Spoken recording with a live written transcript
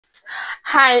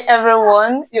Hi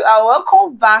everyone, you are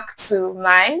welcome back to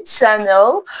my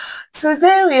channel.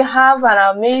 Today we have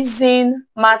an amazing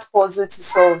math puzzle to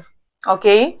solve.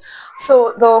 Okay,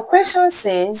 so the question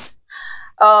says,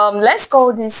 let's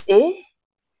call this A,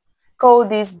 call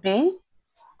this B,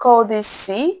 call this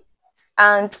C,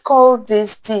 and call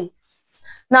this D.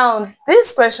 Now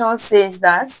this question says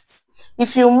that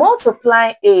if you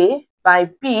multiply A by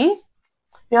B,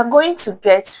 you are going to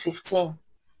get 15.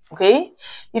 Okay,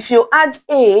 if you add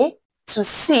A to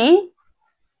C,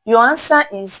 your answer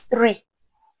is 3.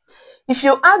 If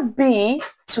you add B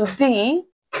to D,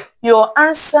 your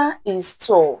answer is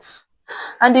 12.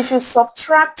 And if you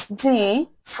subtract D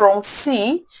from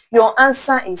C, your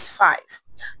answer is 5.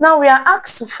 Now we are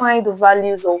asked to find the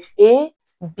values of A,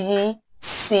 B,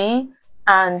 C,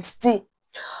 and D.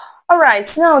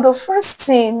 Alright, now the first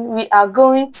thing we are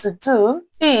going to do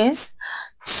is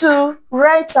to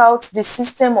write out the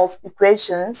system of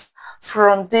equations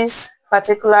from this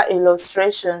particular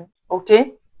illustration.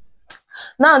 Okay,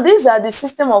 now these are the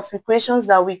system of equations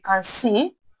that we can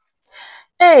see.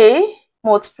 A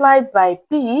multiplied by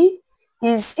B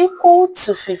is equal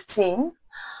to 15.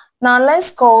 Now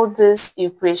let's call this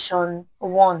equation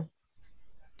 1.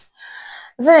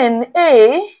 Then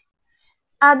A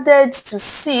added to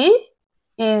C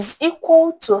is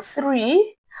equal to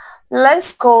 3.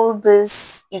 Let's call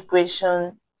this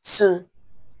equation 2.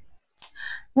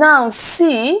 Now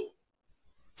C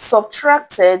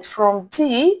subtracted from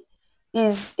D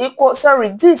is equal,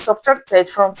 D subtracted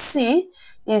from C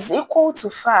is equal to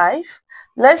 5.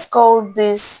 Let's call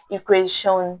this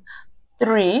equation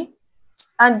 3.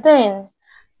 And then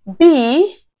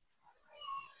B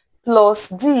plus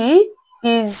D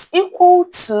is equal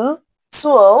to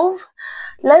 12.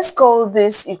 Let's call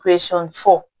this equation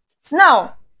 4.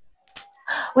 Now,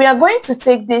 we are going to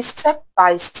take this step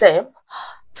by step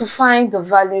to find the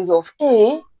values of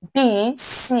A, B,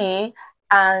 C,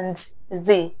 and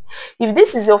D. If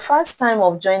this is your first time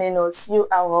of joining us, you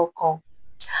are welcome.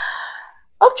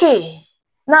 Okay,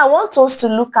 now I want us to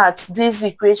look at these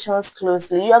equations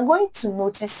closely. You are going to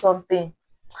notice something.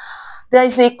 There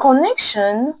is a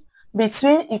connection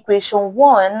between equation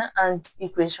 1 and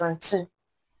equation 2.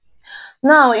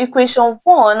 Now, equation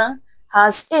 1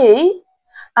 has A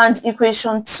and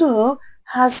equation 2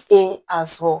 has A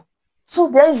as well. So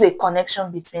there is a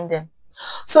connection between them.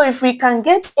 So if we can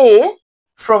get A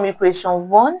from equation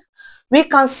 1, we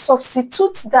can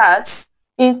substitute that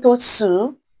into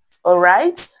 2,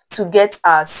 alright, to get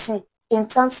our C in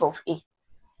terms of A.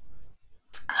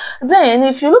 Then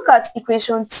if you look at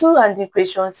equation 2 and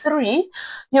equation 3,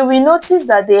 you will notice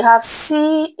that they have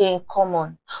C in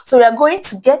common. So we are going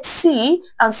to get C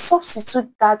and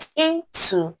substitute that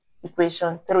into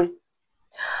equation 3.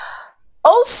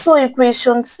 Also,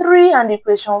 equation 3 and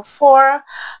equation 4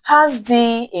 has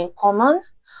D in common.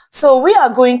 So we are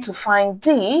going to find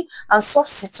D and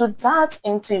substitute that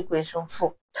into equation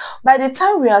 4. By the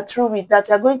time we are through with that,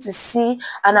 we are going to see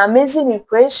an amazing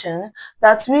equation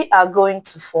that we are going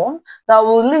to form that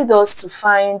will lead us to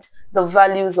find the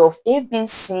values of A, B,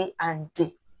 C, and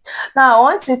D. Now, I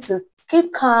want you to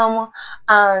keep calm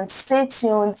and stay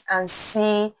tuned and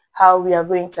see how we are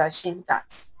going to achieve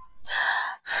that.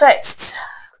 First,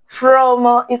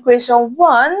 from equation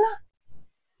 1,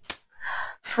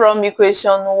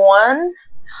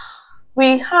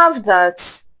 we have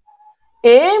that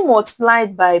A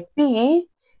multiplied by B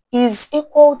is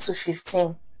equal to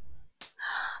 15.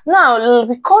 Now,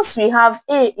 because we have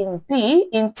A in B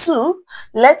in 2,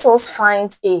 let us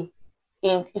find A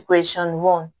in equation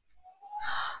 1.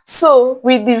 So,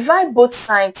 we divide both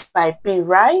sides by B,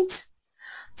 right?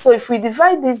 So, if we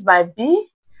divide this by B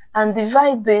and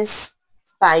divide this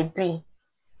by B,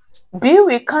 B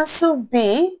will cancel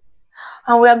B,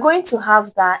 and we are going to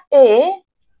have that A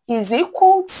is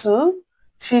equal to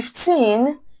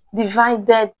 15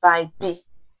 divided by B.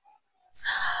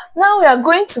 Now we are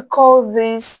going to call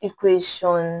this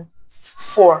equation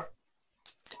 4.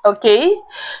 Okay,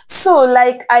 so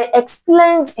like I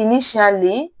explained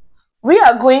initially, we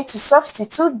are going to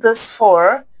substitute this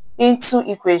 4 into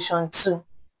equation 2.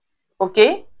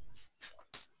 Okay,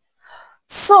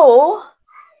 so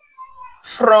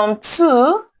from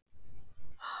 2,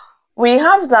 we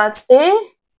have that A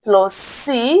plus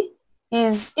C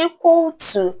is equal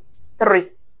to 3.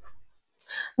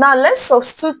 Now let's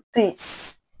substitute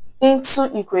this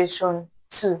into equation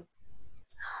 2.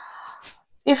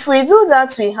 If we do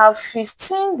that, we have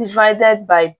 15 divided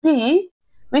by B,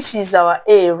 which is our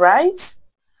A, right?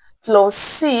 Plus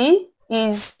C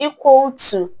is equal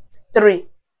to 3.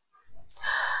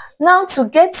 Now to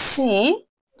get C,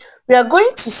 we are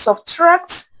going to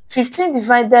subtract 15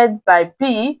 divided by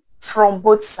B from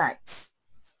both sides.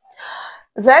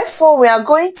 Therefore, we are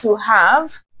going to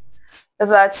have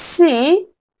that C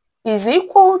is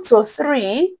equal to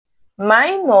 3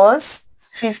 minus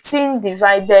 15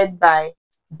 divided by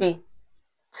B.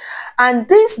 And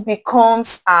this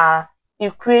becomes our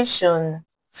equation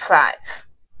 5.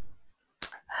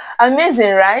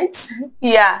 Amazing, right?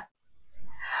 Yeah.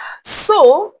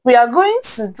 So we are going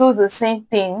to do the same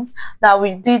thing that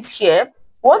we did here.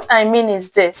 What I mean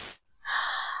is this.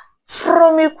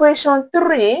 From equation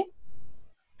 3,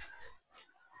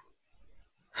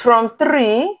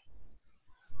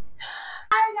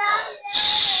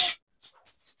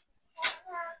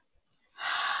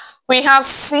 we have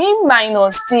C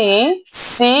minus D.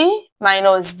 C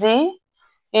minus D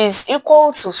is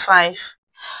equal to 5.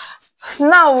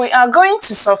 Now we are going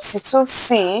to substitute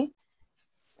C,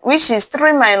 which is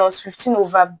 3 minus 15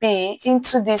 over B,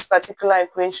 into this particular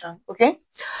equation, okay?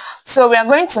 So we are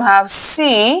going to have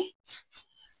C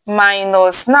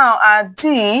minus, now our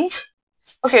D,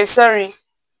 okay, sorry,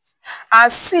 our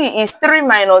C is 3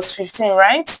 minus 15,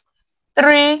 right?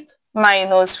 3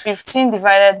 minus 15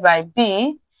 divided by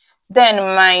B, then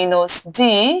minus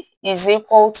D is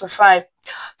equal to 5.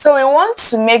 So we want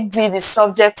to make D the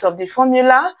subject of the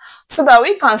formula so that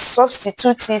we can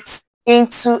substitute it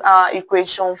into our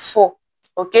equation 4,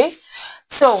 okay?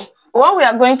 So what we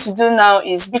are going to do now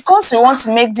is, because we want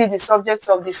to make D the subject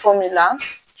of the formula,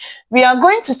 we are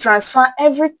going to transfer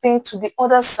everything to the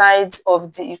other side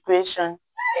of the equation,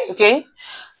 okay?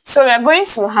 So we are going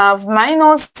to have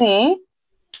minus D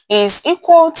is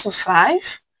equal to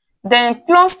 5, then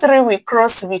plus 3 we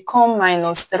cross to become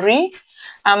minus 3,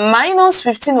 and minus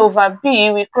 15 over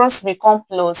B we cross to become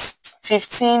plus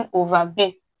 15 over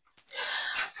B.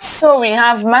 So we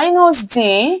have minus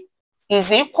D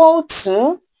is equal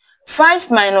to 5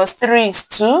 minus 3 is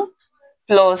 2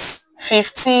 plus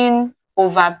 15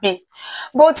 over B.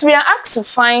 But we are asked to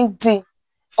find D.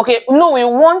 Okay, no, we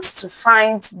want to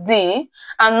find D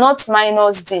and not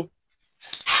minus D.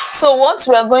 So what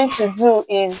we are going to do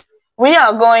is we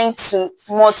are going to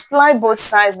multiply both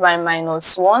sides by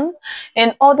minus 1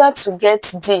 in order to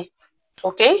get D.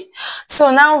 Okay,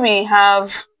 so now we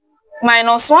have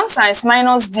minus 1 times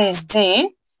minus D is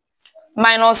D,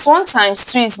 minus 1 times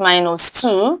 2 is minus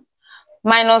 2,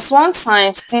 minus 1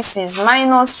 times this is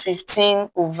minus 15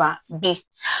 over B.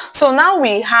 So now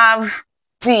we have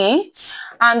D,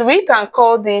 and we can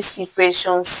call this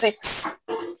equation 6.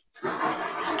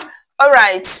 All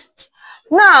right.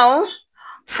 Now,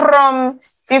 from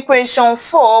equation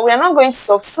 4, we are not going to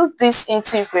substitute this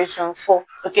into equation 4,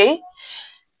 okay?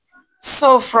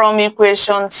 So, from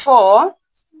equation 4,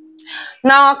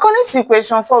 now according to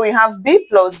equation 4, we have B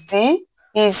plus D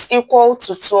is equal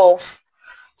to 12.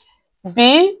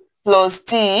 B plus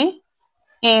D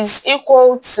is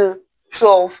equal to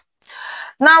 12.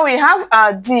 Now, we have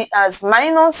our D as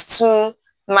minus 2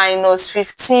 minus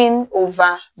 15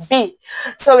 over B.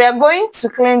 So we are going to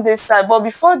clean this side, but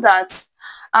before that,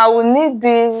 I will need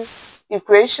these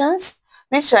equations,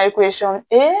 which are equation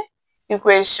A,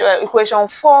 equation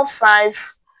 4,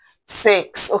 5,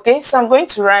 6. Okay, so I'm going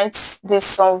to write this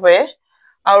somewhere.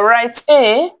 I'll write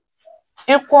A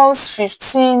equals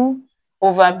 15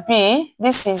 over B.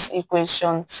 This is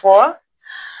equation 4.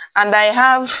 And I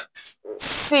have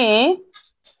C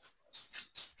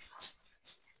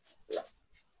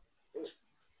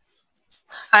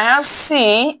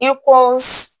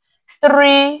equals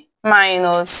 3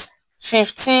 minus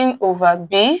 15 over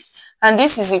B, and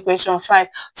this is equation 5.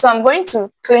 So I'm going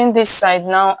to clean this side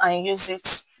now and use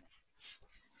it.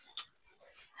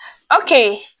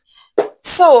 Okay,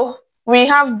 so we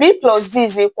have B plus D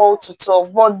is equal to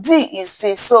 12, but D is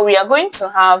this. So we are going to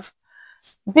have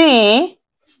B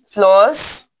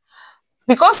plus,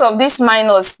 because of this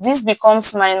minus, this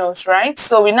becomes minus, right?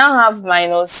 So we now have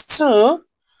minus 2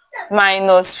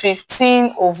 minus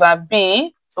 15 over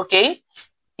B, okay,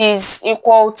 is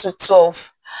equal to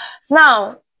 12.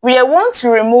 Now, we want to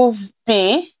remove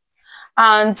B,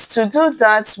 and to do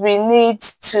that, we need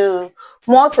to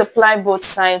multiply both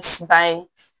sides by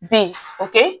B,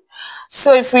 okay?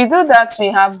 So if we do that, we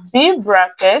have B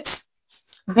bracket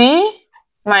B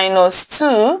minus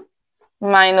 2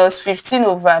 minus 15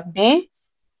 over B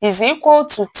is equal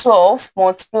to 12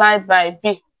 multiplied by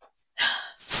B.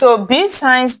 So B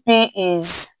times B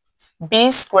is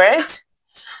B squared.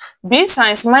 B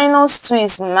times minus 2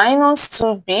 is minus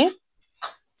 2B.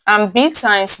 And B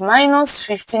times minus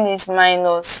 15 is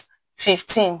minus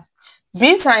 15.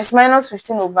 B times minus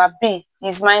 15 over B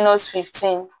is minus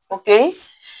 15. Okay?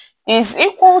 Is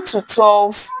equal to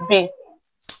 12B.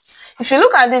 If you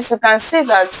look at this, you can see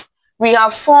that we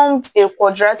have formed a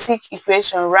quadratic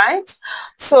equation, right?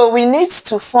 So we need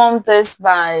to form this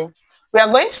by, we are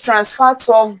going to transfer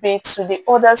 12b to the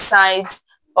other side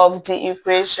of the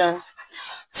equation.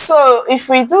 So if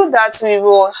we do that, we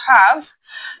will have,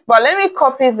 but let me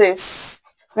copy this.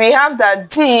 We have that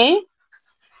d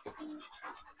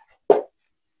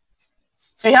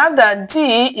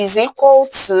is equal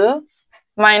to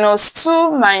minus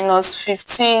 2 minus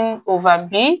 15 over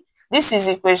b. This is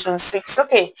equation 6.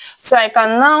 Okay, so I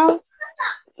can now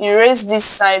erase this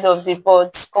side of the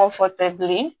board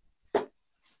comfortably.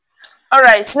 All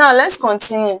right, now let's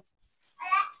continue.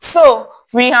 So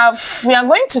we are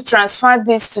going to transfer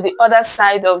this to the other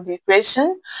side of the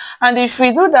equation, and if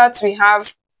we do that, we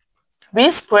have b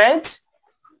squared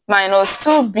minus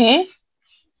 2b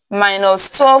minus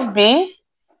 12b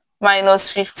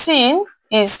minus 15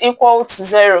 is equal to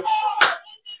 0.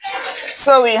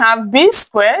 So we have b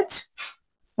squared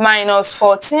minus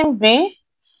 14b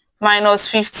minus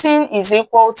 15 is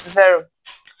equal to 0.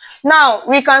 Now,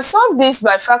 we can solve this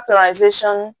by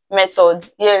factorization method,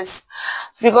 yes,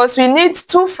 because we need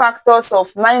two factors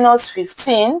of minus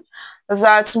 15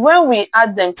 that when we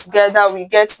add them together, we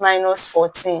get minus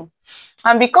 14.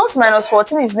 And because minus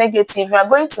 14 is negative, we are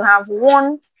going to have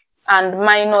 1 and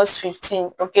minus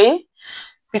 15, okay?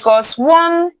 Because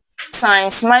 1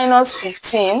 times minus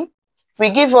 15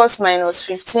 will give us minus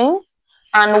 15,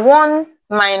 and 1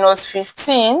 minus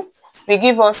 15 will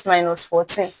give us minus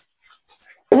 14.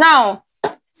 Now,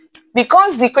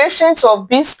 because the coefficient of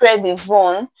b squared is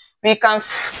 1, we can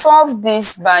solve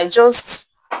this by just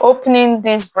opening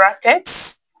these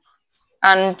brackets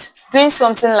and doing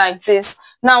something like this.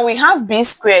 Now we have b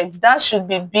squared, that should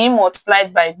be b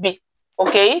multiplied by b,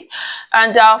 okay?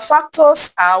 And our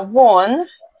factors are 1,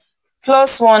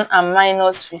 plus 1, and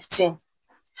minus 15.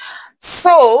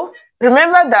 So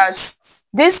remember that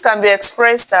this can be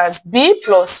expressed as b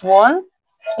plus 1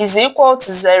 is equal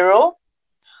to 0,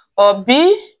 or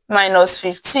b minus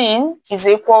 15 is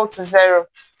equal to 0.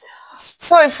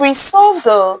 So if we solve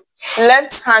the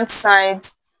left-hand side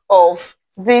of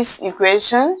this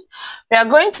equation, we are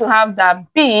going to have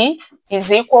that b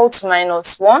is equal to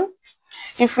minus 1.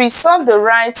 If we solve the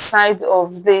right side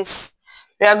of this,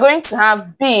 we are going to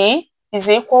have b is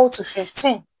equal to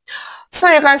 15. So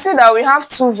you can see that we have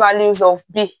two values of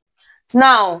b.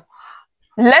 Now,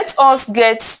 let us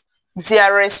get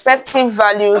their respective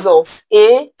values of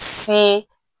a, c,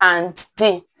 and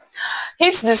d.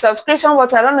 Hit the subscription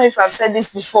button. I don't know if I've said this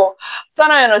before.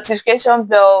 Turn on your notification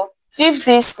bell. If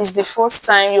this is the first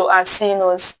time you are seeing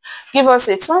us, give us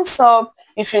a thumbs up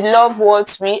if you love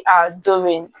what we are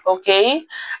doing, okay?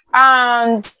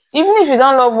 And even if you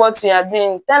don't love what we are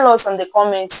doing, tell us in the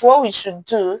comments what we should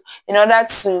do in order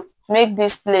to make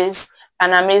this place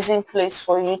an amazing place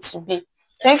for you to be.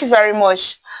 Thank you very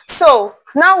much. So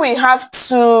now we have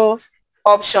two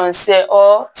options here,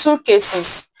 or two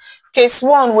cases. Case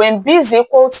 1 when b is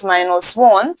equal to minus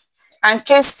 1, and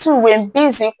case 2 when b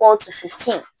is equal to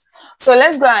 15. So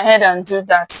let's go ahead and do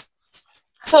that.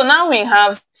 So now we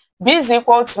have b is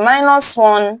equal to minus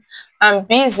 1 and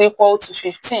b is equal to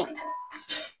 15.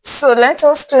 So let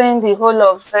us clean the whole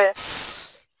of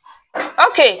this.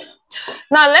 Okay,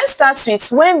 now let's start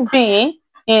with when b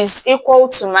is equal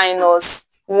to minus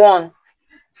 1.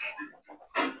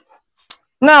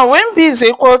 Now when b is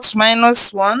equal to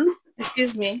minus 1,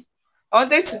 excuse me, I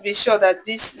wanted to be sure that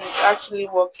this is actually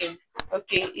working.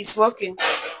 Okay, it's working.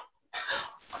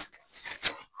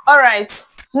 All right,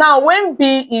 now when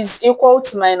b is equal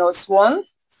to minus 1,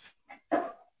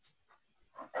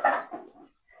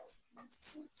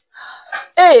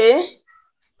 a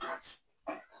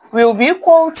will be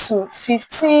equal to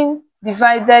 15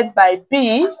 divided by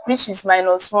b, which is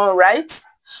minus 1, right?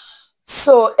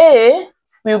 So a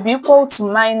will be equal to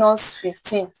minus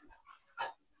 15.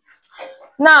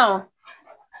 Now,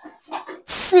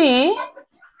 c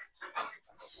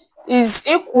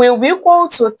will be equal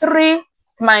to 3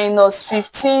 minus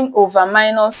 15 over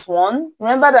minus 1.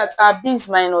 Remember that our b is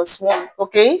minus 1,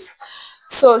 okay?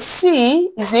 So c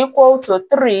is equal to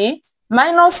 3,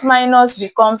 minus minus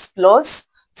becomes plus,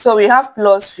 so we have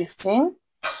plus 15.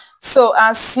 So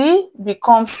our c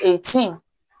becomes 18.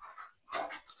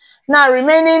 Now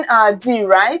remaining our d,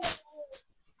 right?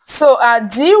 So our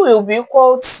d will be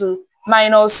equal to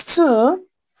minus 2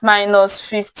 minus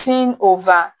 15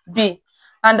 over b,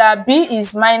 and our b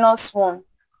is minus 1.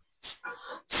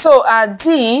 So our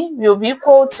d will be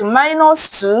equal to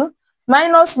minus 2,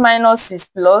 minus minus is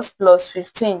plus, plus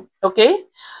 15, okay?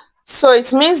 So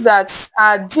it means that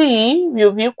our d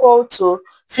will be equal to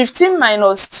 15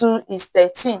 minus 2 is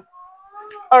 13.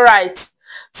 All right,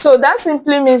 so that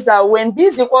simply means that when b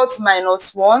is equal to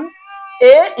minus 1,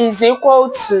 A is equal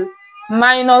to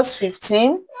minus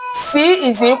 15, C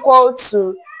is equal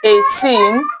to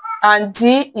 18, and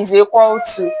D is equal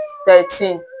to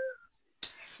 13.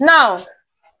 Now,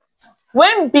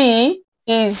 when B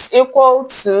is equal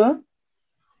to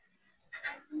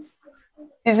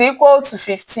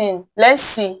 15, let's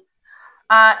see.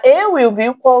 A will be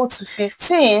equal to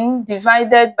 15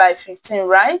 divided by 15,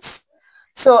 right?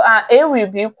 So A will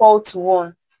be equal to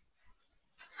 1.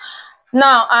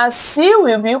 Now C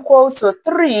will be equal to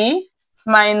 3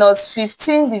 minus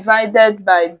 15 divided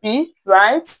by B,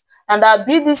 right? And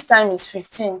B this time is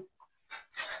 15.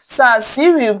 So C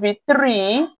will be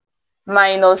 3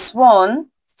 minus 1.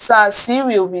 So C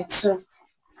will be 2.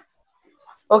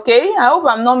 Okay, I hope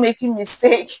I'm not making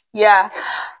mistake. Yeah.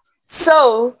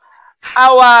 So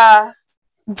our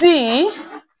D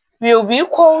will be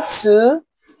equal to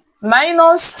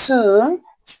minus 2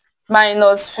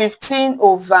 minus 15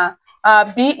 over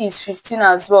B is 15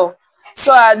 as well.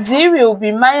 So our D will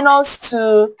be minus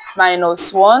 2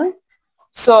 minus 1.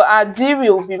 So our D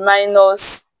will be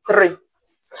minus 3.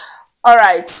 All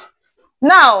right.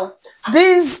 Now,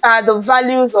 these are the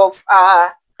values of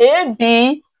our A,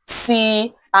 B,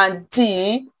 C, and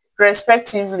D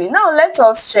respectively. Now, let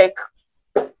us check.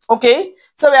 Okay,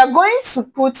 so we are going to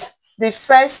put the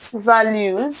first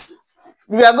values.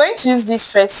 We are going to use this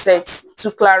first set to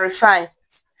clarify.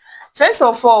 First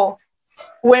of all,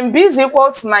 when B is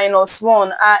equal to minus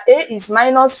 1, our A is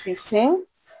minus 15,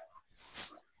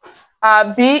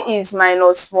 our B is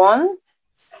minus 1,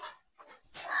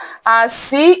 our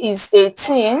C is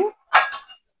 18,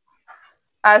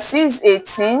 our C is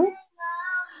 18,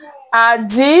 our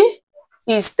D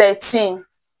is 13.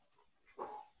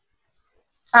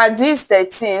 Our D is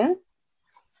 13.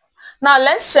 Now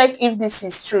let's check if this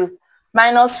is true.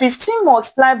 Minus 15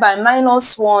 multiplied by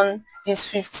minus 1 is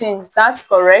 15. That's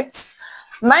correct.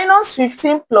 Minus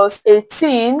 15 plus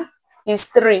 18 is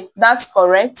 3. That's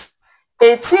correct.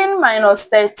 18 minus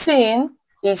 13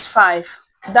 is 5.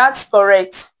 That's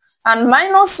correct. And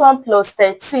minus 1 plus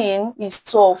 13 is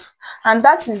 12. And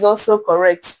that is also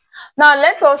correct. Now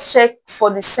let us check for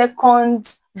the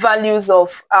second values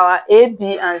of our A,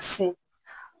 B, and C.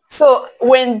 So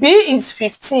when B is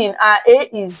 15, our A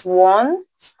is 1.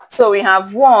 So we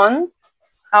have 1.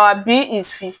 Our B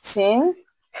is 15.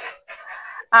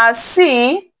 Our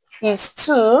C is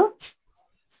 2.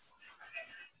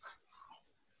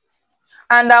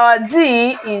 And our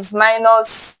D is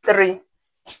minus 3.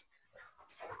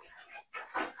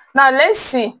 Now let's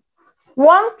see.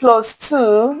 1 plus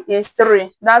 2 is 3.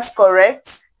 That's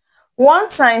correct. 1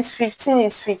 times 15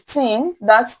 is 15.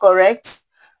 That's correct.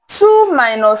 2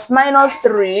 minus minus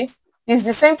 3 is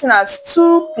the same thing as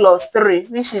 2 plus 3,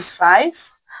 which is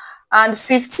 5. And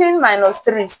 15 minus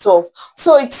 3 is 12.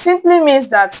 So it simply means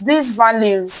that these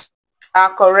values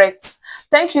are correct.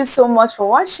 Thank you so much for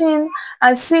watching,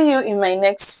 and see you in my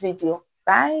next video.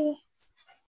 Bye.